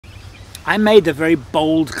I made the very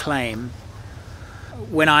bold claim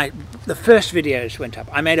when the first videos went up.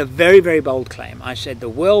 I made a very, very bold claim. I said the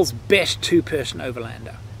world's best two-person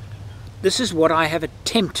overlander. This is what I have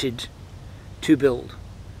attempted to build.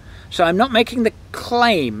 So I'm not making the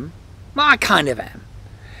claim, well, I kind of am,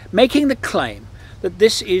 making the claim that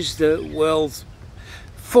this is the world's,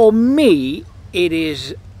 for me, it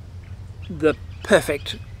is the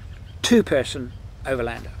perfect two-person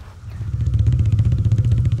overlander.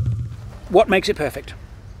 What makes it perfect?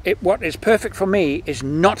 What is perfect for me is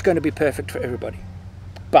not going to be perfect for everybody.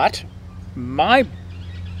 But my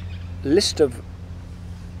list of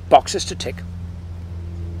boxes to tick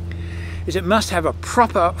is it must have a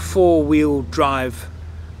proper four-wheel drive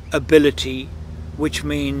ability, which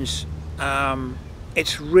means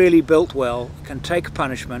it's really built well, can take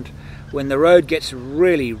punishment. When the road gets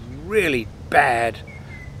really, really bad,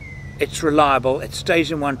 it's reliable, it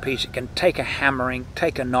stays in one piece, it can take a hammering,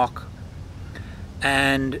 take a knock,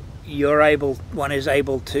 and one is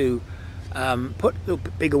able to put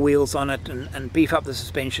bigger wheels on it and beef up the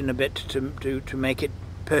suspension a bit to make it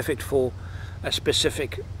perfect for a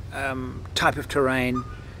specific type of terrain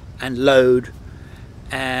and load,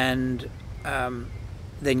 and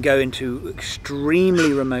then go into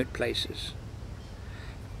extremely remote places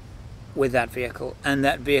with that vehicle, and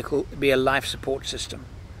that vehicle be a life support system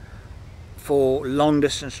for long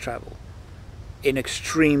distance travel in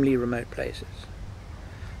extremely remote places.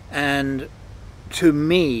 And to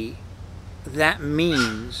me, that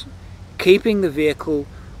means keeping the vehicle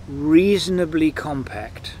reasonably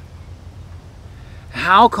compact.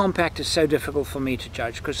 How compact is so difficult for me to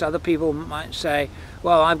judge, because other people might say,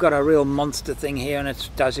 well, I've got a real monster thing here and it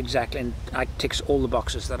does exactly, and it ticks all the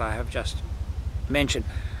boxes that I have just mentioned.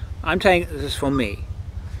 I'm taking this for me.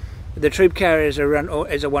 The Troop Carrier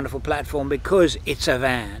is a wonderful platform because it's a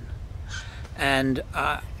van. And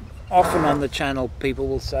often on the channel people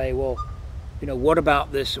will say, well, you know, what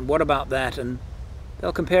about this and what about that, and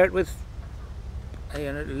they'll compare it with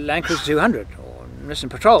Land Cruiser 200 or Nissan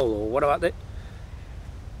Patrol, or what about that?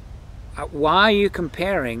 Why are you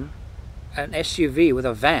comparing an SUV with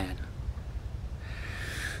a van?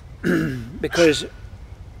 Because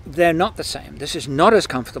they're not the same. This is not as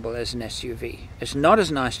comfortable as an SUV. It's not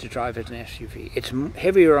as nice to drive as an SUV. It's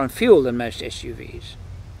heavier on fuel than most SUVs.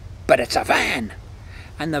 But it's a van.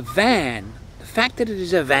 And the van, the fact that it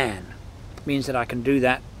is a van, means that I can do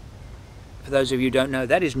that. For those of you who don't know,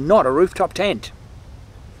 that is not a rooftop tent.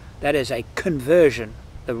 That is a conversion.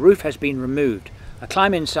 The roof has been removed. I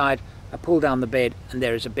climb inside, I pull down the bed, and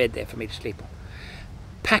there is a bed there for me to sleep on.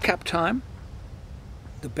 Pack up time,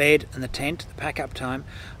 the bed and the tent, the pack up time,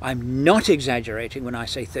 I'm not exaggerating when I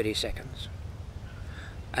say 30 seconds.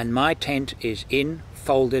 And my tent is in,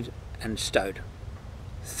 folded and stowed.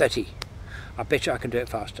 30. I bet you I can do it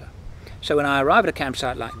faster. So when I arrive at a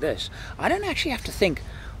campsite like this, I don't actually have to think,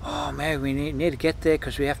 oh man, we need to get there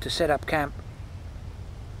because we have to set up camp.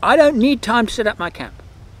 I don't need time to set up my camp.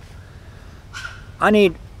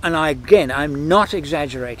 Again, I'm not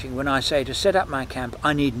exaggerating when I say to set up my camp,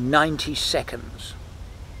 I need 90 seconds.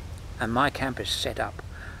 And my camp is set up.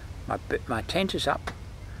 My tent is up.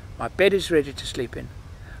 My bed is ready to sleep in.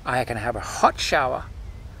 I can have a hot shower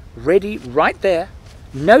ready right there.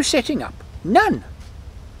 No setting up. None.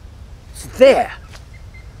 It's there.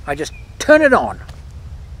 I just turn it on.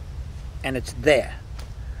 And it's there.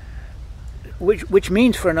 Which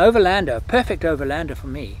means for an overlander, a perfect overlander for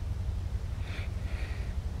me,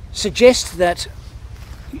 suggests that,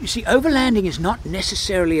 you see, overlanding is not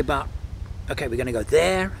necessarily about, okay, we're going to go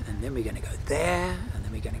there, and then we're going to go there, and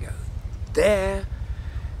then we're going to go there,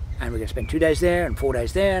 and we're going to spend 2 days there, and 4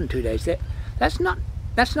 days there, and 2 days there. That's not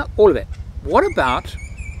all of it. What about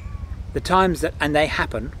the times that, and they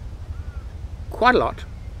happen quite a lot,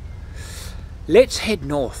 let's head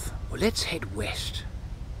north, or let's head west.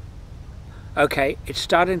 Okay, it's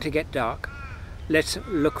starting to get dark. Let's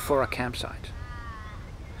look for a campsite.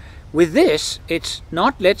 With this, it's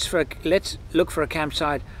not let's look for a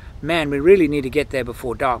campsite. Man, we really need to get there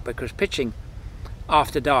before dark, because pitching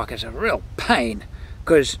after dark is a real pain,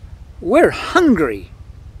 because we're hungry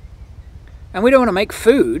and we don't want to make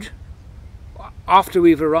food after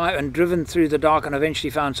we've arrived and driven through the dark and eventually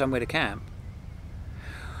found somewhere to camp.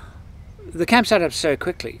 The campsite up so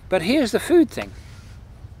quickly. But here's the food thing.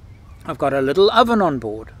 I've got a little oven on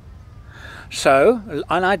board. So,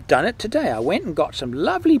 and I'd done it today. I went and got some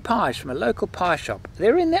lovely pies from a local pie shop.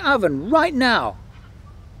 They're in the oven right now.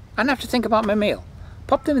 I don't have to think about my meal.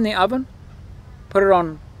 Pop them in the oven, put it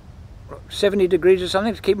on 70 degrees or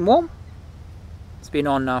something to keep them warm. It's been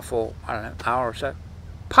on now for, I don't know, an hour or so.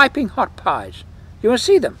 Piping hot pies. You want to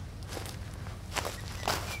see them?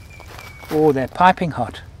 Oh, they're piping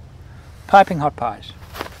hot. Piping hot pies.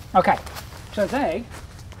 Okay, so they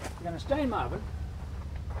are going to stay in my oven.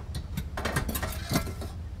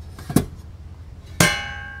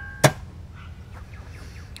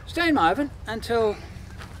 Stay in my oven until,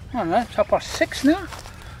 I don't know, it's 6:30 now.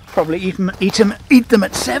 Probably eat them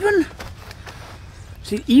at 7.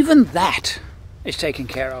 See, even that is taken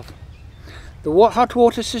care of. The hot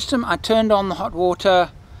water system, I turned on the hot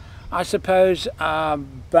water, I suppose,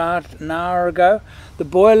 about an hour ago. The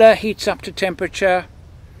boiler heats up to temperature,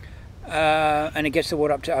 and it gets the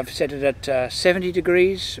water up to, I've set it at 70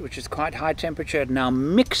 degrees, which is quite high temperature. It now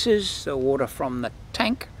mixes the water from the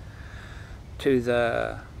tank to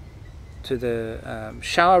the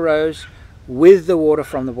shower rose with the water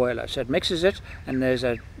from the boiler. So it mixes it, and there's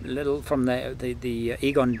a little from the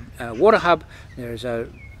Egon water hub, there's a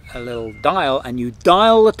little dial, and you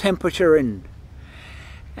dial the temperature in,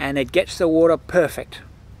 and it gets the water perfect,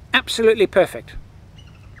 absolutely perfect.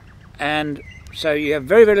 And so you have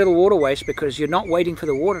very, very little water waste because you're not waiting for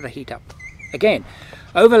the water to heat up. Again,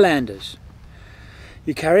 overlanders,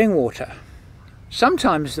 you're carrying water.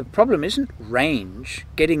 Sometimes the problem isn't range,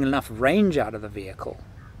 getting enough range out of the vehicle.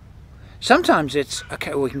 Sometimes it's,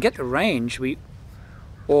 okay, we can get the range,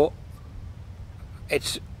 or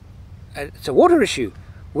it's a water issue.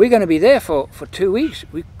 We're going to be there for 2 weeks.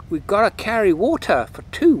 We've got to carry water for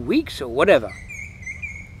 2 weeks or whatever.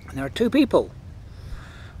 And there are 2 people.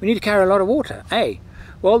 We need to carry a lot of water.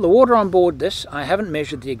 Well, the water on board this, I haven't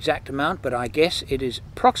measured the exact amount, but I guess it is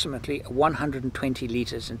approximately 120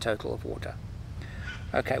 litres in total of water.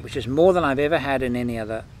 Okay, which is more than I've ever had in any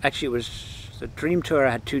other. Actually, it was the Dream Tour.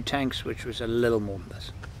 I had 2 tanks, which was a little more than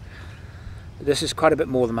this. This is quite a bit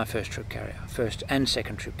more than my first troop carrier, first and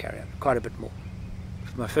second troop carrier, quite a bit more.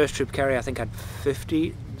 My first troop carrier, I think, had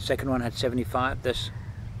 50. The second one had 75. This,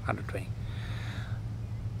 120.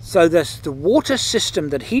 So the water system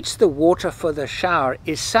that heats the water for the shower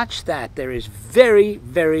is such that there is very,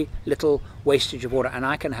 very little wastage of water, and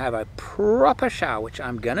I can have a proper shower, which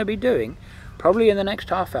I'm going to be doing probably in the next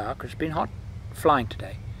half hour because it's been hot flying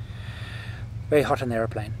today. Very hot on the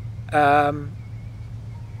aeroplane.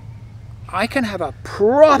 I can have a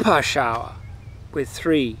proper shower with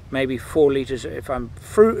 3, maybe 4 litres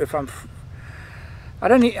I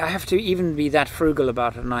have to even be that frugal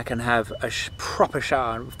about it, and I can have a proper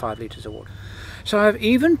shower with 5 litres of water. So I've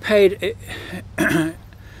even paid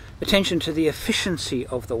attention to the efficiency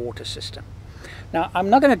of the water system. Now, I'm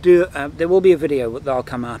not going to do, there will be a video that'll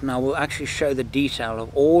come out, and I will actually show the detail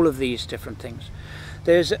of all of these different things.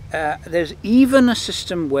 There's even a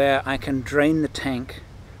system where I can drain the tank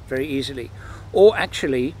very easily, or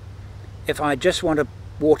actually, if I just want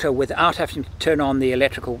water without having to turn on the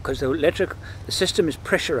electrical, because the system is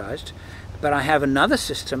pressurized, but I have another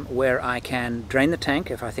system where I can drain the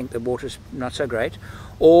tank if I think the water's not so great,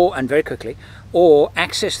 and very quickly, or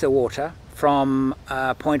access the water from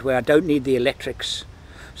a point where I don't need the electrics.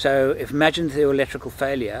 So if imagine the electrical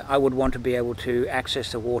failure, I would want to be able to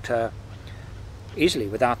access the water easily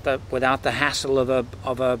without the hassle of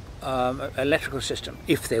a electrical system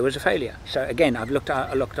if there was a failure. So again, I looked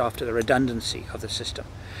after the redundancy of the system.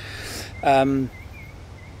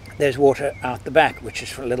 There's water out the back, which is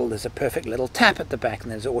for there's a perfect little tap at the back,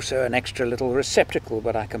 and there's also an extra little receptacle,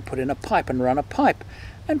 but I can put in a pipe and run a pipe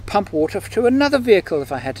and pump water to another vehicle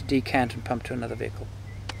if I had to decant and pump to another vehicle.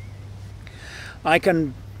 I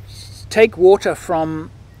can take water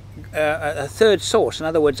from a third source. In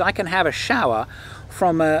other words, I can have a shower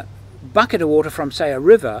from a bucket of water from, say, a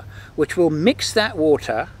river, which will mix that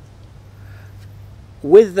water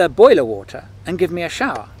with the boiler water and give me a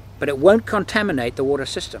shower, but it won't contaminate the water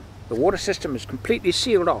system. The water system is completely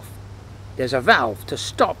sealed off. There's a valve to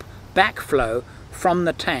stop backflow from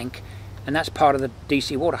the tank, and that's part of the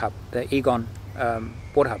DC water hub, the Egon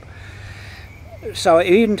water hub. So I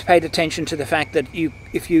even paid attention to the fact that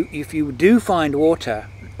if you do find water,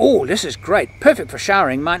 oh, this is great, perfect for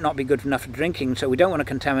showering, might not be good enough for drinking, so we don't want to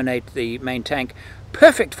contaminate the main tank.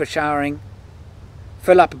 Perfect for showering.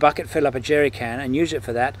 Fill up a bucket, fill up a jerry can, and use it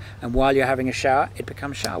for that, and while you're having a shower, it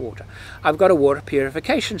becomes shower water. I've got a water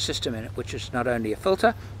purification system in it, which is not only a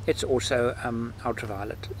filter, it's also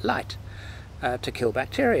ultraviolet light to kill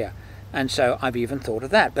bacteria. And so I've even thought of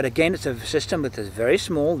that. But again, it's a system that is very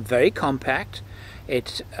small, very compact.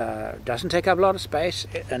 It doesn't take up a lot of space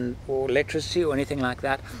or electricity or anything like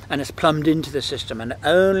that, and it's plumbed into the system, and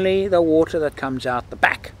only the water that comes out the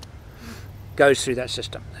back goes through that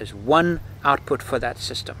system. There's one output for that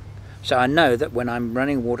system. So I know that when I'm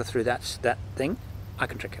running water through that thing, I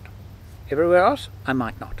can trick it. Everywhere else, I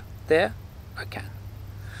might not. There, I can.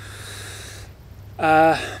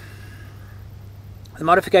 The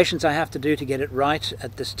modifications I have to do to get it right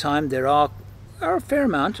at this time, there are a fair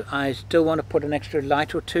amount. I still want to put an extra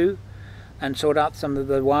light or two and sort out some of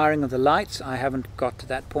the wiring of the lights. I haven't got to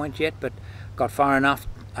that point yet, but got far enough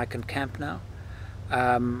I can camp now.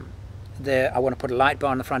 I want to put a light bar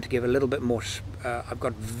on the front to give a little bit more. I've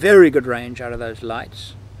got very good range out of those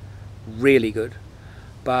lights, really good,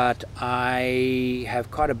 but I have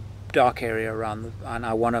quite a dark area around and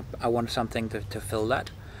I want something to fill that.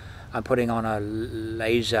 I'm putting on a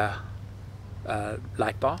laser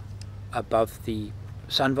light bar above the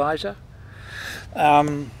sun visor.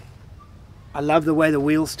 I love the way the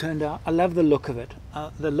wheels turned out. I love the look of it.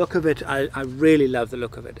 I really love the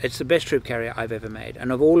look of it. It's the best troop carrier I've ever made. And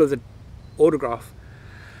of all of the autograph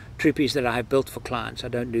Troopies that I have built for clients, I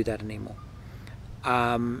don't do that anymore.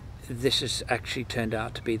 This has actually turned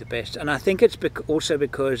out to be the best. And I think it's also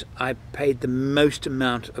because I paid the most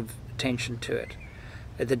amount of attention to it.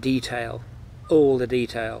 The detail, all the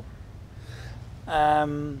detail.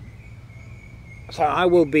 So I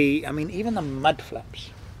will be, I mean, even the mud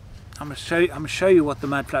flaps. I'm gonna show you what the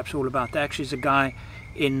mud flaps are all about. There actually is a guy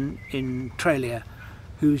in Australia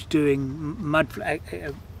who's doing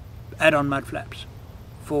add-on mud flaps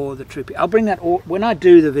for the Troopy. I'll bring that all when I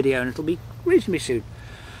do the video, and it'll be reasonably soon.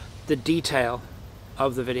 The detail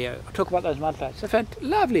of the video. I'll talk about those mud flaps. They're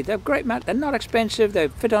lovely. They're great mount. They're not expensive. They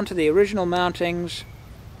fit onto the original mountings.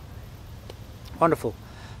 Wonderful.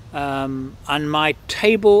 On my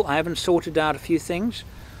table, I haven't sorted out a few things.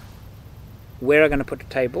 Where I'm going to put the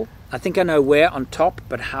table. I think I know where on top,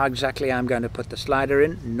 but how exactly I'm going to put the slider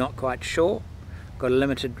in, not quite sure. Got a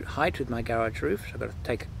limited height with my garage roof, so I've got to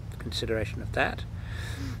take consideration of that.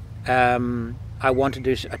 I want to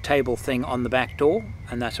do a table thing on the back door,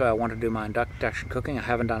 and that's why I want to do my induction cooking. I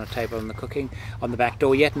haven't done a table on the back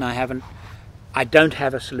door yet, and I don't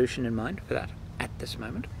have a solution in mind for that at this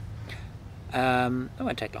moment. It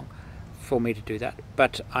won't take long for me to do that,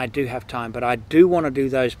 but I do have time. But I do want to do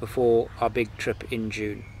those before our big trip in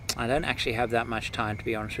June. I don't actually have that much time, to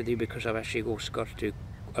be honest with you, because I've actually also got to do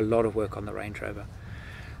a lot of work on the Range Rover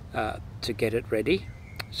to get it ready.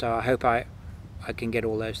 So I hope I can get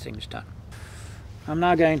all those things done. I'm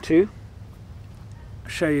now going to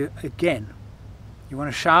show you again. You want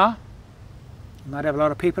to shower? You might have a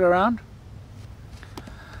lot of people around.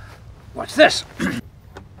 What's this?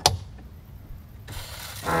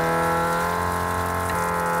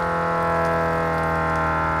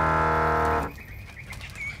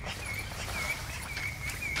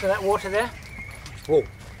 So that water there, whoa,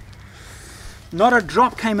 not a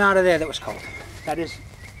drop came out of there that was cold. That is,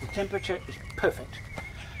 the temperature is perfect.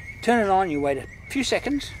 Turn it on, you wait a few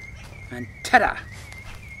seconds, and ta-da!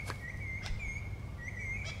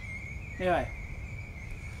 Anyway,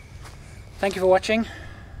 thank you for watching.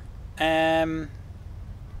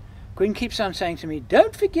 Queen keeps on saying to me,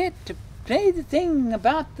 don't forget to play the thing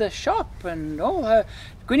about the shop and all her.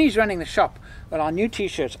 Gwynnie's running the shop. Well, our new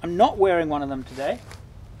t-shirts, I'm not wearing one of them today.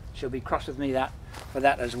 She'll be cross with me for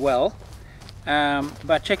that as well.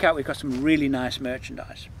 But check out, we've got some really nice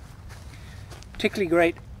merchandise. Particularly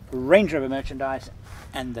great Range Rover merchandise,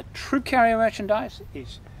 and the Troop Carrier merchandise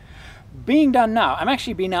is being done now. I'm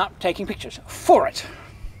actually been out taking pictures for it.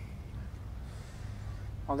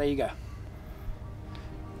 Well, there you go.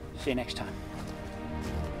 See you next time.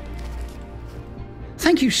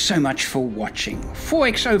 Thank you so much for watching.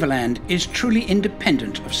 4xOverland is truly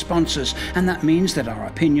independent of sponsors, and that means that our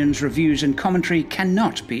opinions, reviews and commentary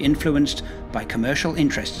cannot be influenced by commercial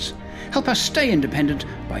interests. Help us stay independent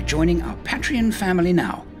by joining our Patreon family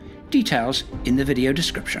now. Details in the video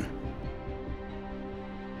description.